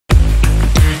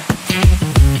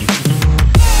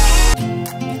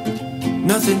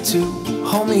Nothing to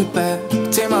hold me back.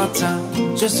 Take my time,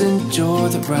 just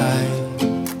enjoy the ride.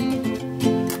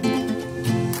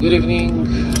 Good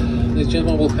evening, ladies and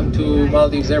gentlemen. Welcome to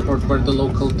Maldives Airport, where the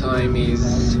local time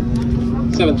is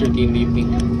 7:30 in the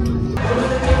evening.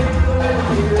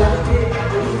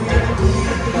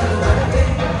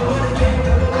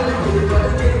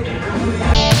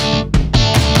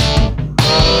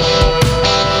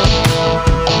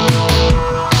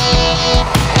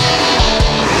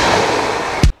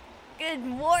 Good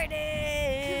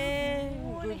morning!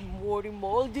 Good morning,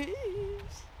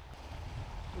 Maldives!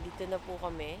 Dito na po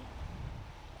kami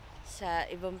sa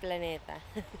ibang planeta.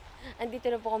 Andito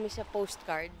na po kami sa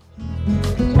postcard.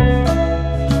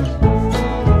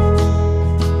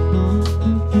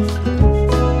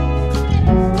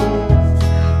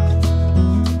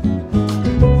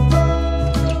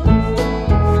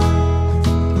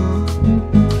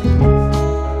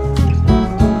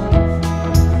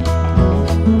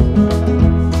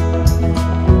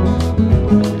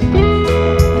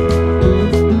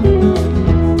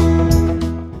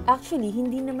 Actually,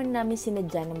 hindi naman namin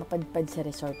sinadya na mapadpad sa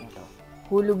resort na to.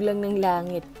 Hulog lang ng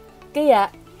langit. Kaya,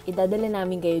 idadala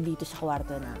namin kayo dito sa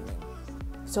kwarto namin.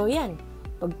 So yan,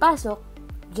 pagpasok,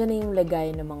 dyan na yung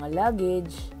lagay ng mga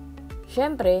luggage.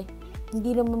 Siyempre,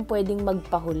 hindi naman pwedeng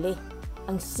magpahuli.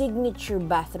 Ang signature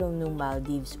bathroom ng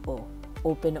Maldives,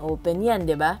 open yan,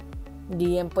 di ba?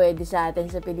 Hindi yan pwede sa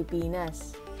atin sa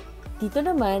Pilipinas. Dito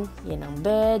naman, yan ang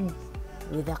bed,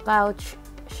 with a couch,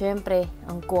 siyempre,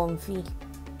 ang comfy.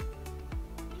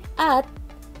 At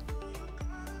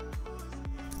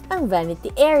ang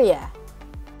vanity area.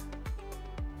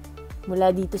 Mula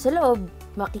dito sa loob,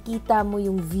 makikita mo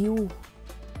yung view.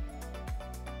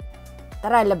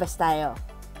 Tara, labas tayo.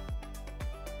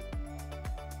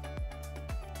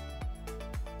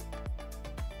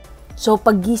 So,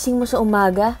 paggising mo sa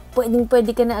umaga,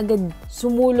 pwedeng-pwede ka na agad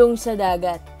sumulong sa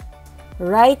dagat.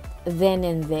 Right then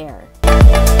and there.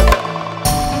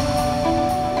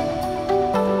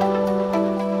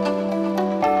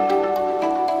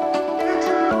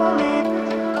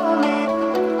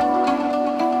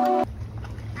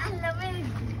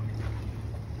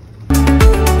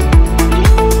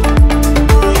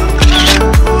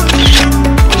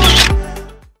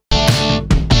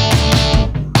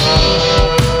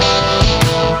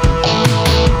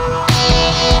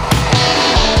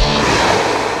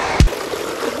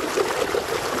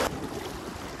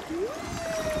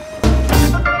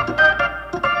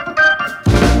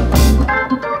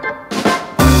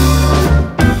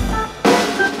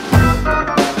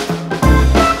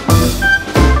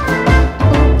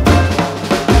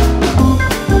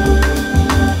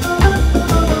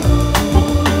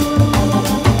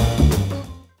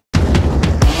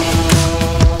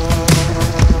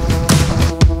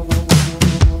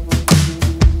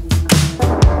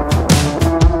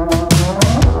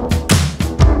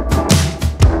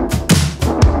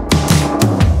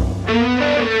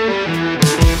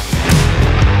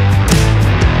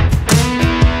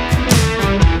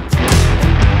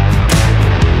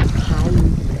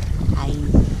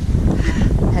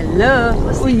 Hello!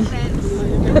 Uy!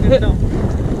 I don't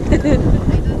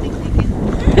think they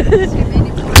can serve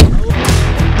anymore.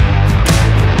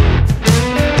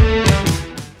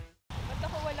 Ba't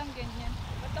ako walang ganyan?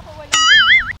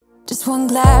 Just one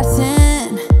glass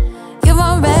in, you're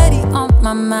already on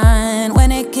my mind.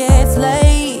 When it gets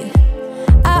late,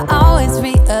 I always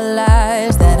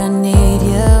realize that I need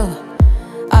you.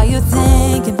 Are you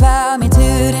thinking about me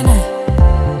too tonight?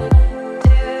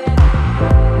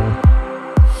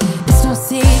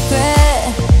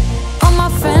 Secret, all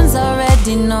my friends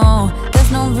already know.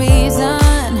 There's no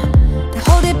reason to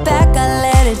hold it back, I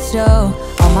let it show.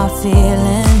 All my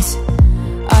feelings,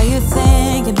 are you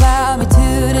thinking about me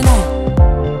too tonight?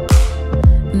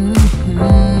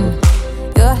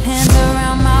 Your hands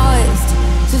around my waist,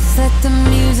 just let the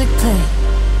music play.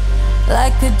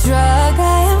 Like a drug,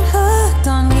 I am hooked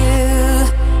on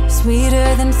you.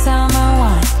 Sweeter than summer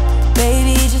wine,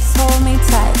 baby, just hold me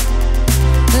tight.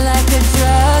 Like a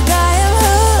drug, I am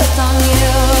hooked on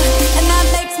you. And that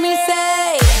makes me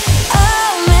say,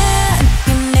 oh man,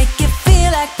 you make it feel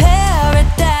like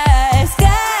paradise.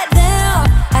 Goddamn,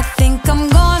 I think I'm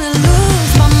gonna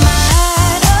lose my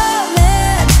mind. Oh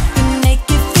man, you make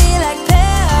it feel like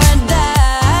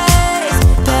paradise.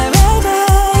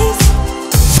 Paradise.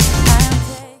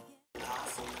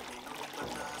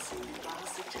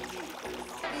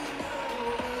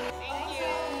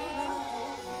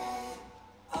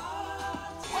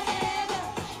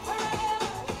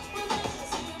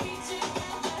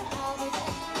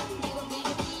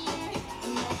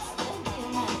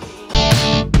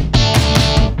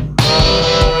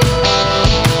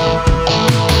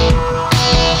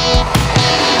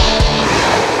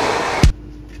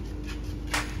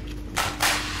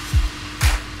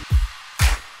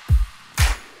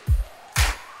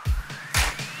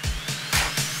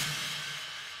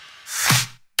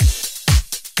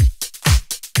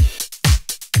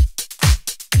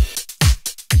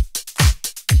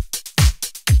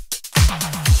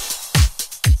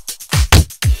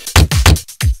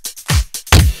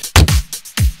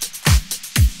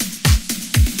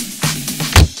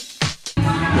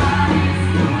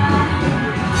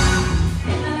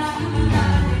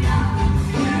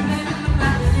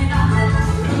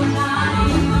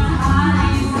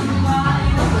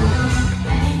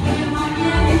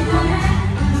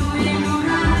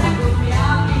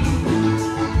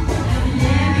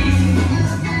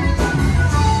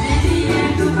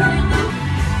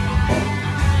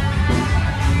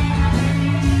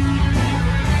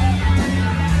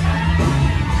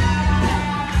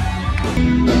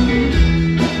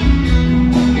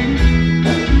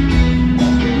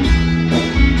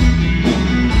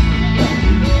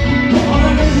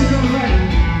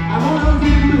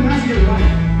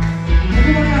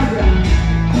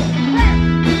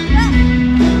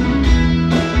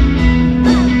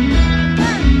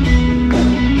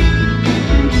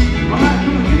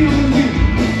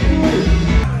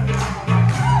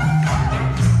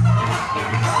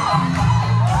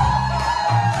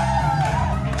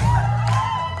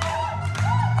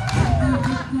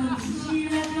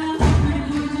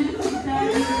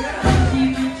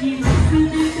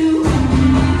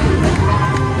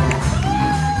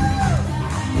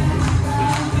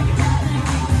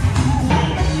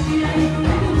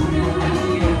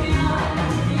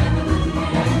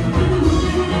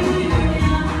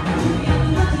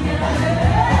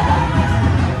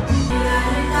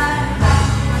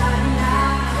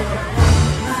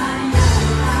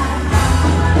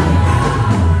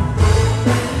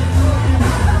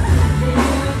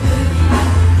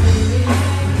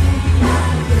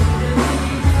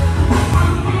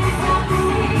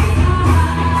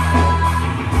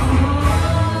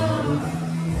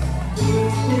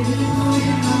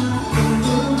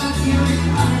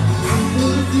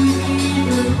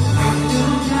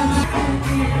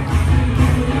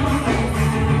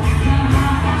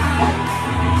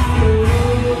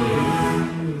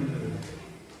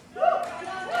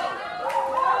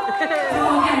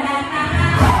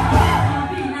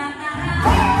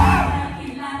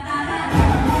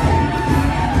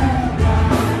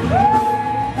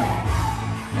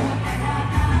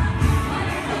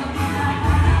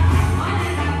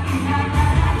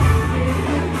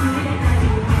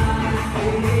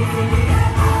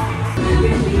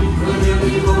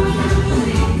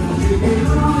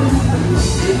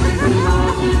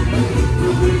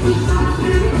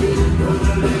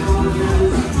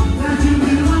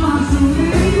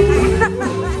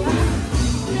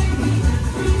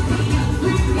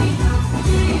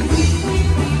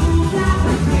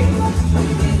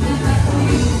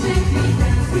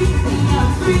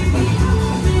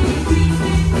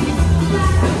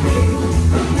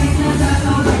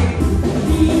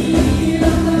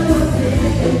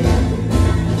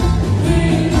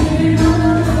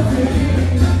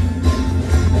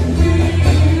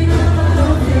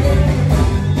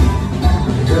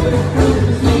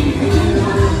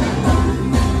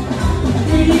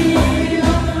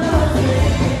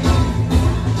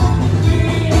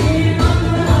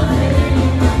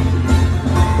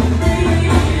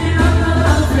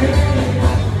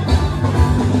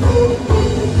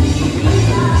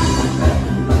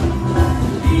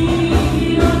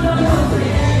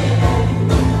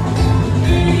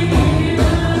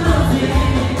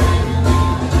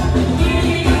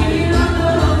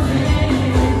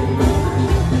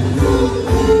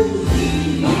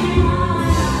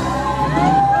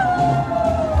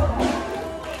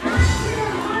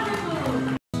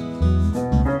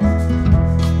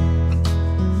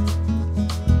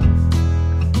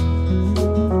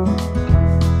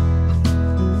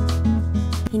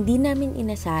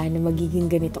 inaasahan na magiging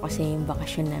ganito kasi yung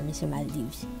bakasyon namin sa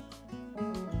Maldives.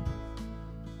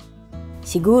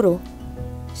 Siguro,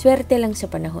 swerte lang sa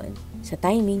panahon, sa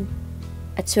timing,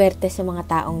 at swerte sa mga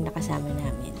taong nakasama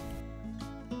namin.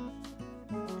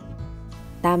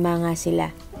 Tama nga sila.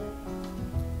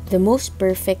 The most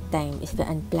perfect time is the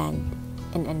unplanned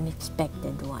and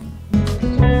unexpected one.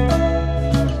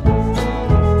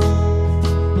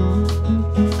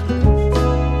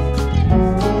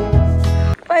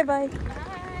 Bye-bye.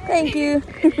 Thank you.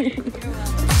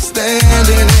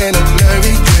 Standing in a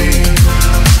blurry dream,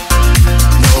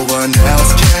 no one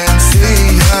else can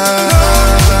see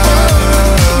us.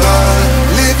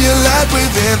 Live your life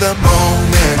within the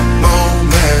moment,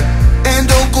 and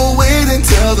don't go wait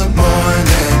until the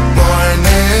morning.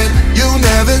 You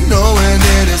never know when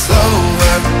it is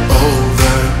over.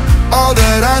 All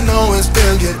that I know is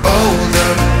we'll get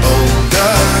older.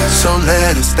 So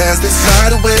let us dance this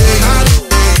night away.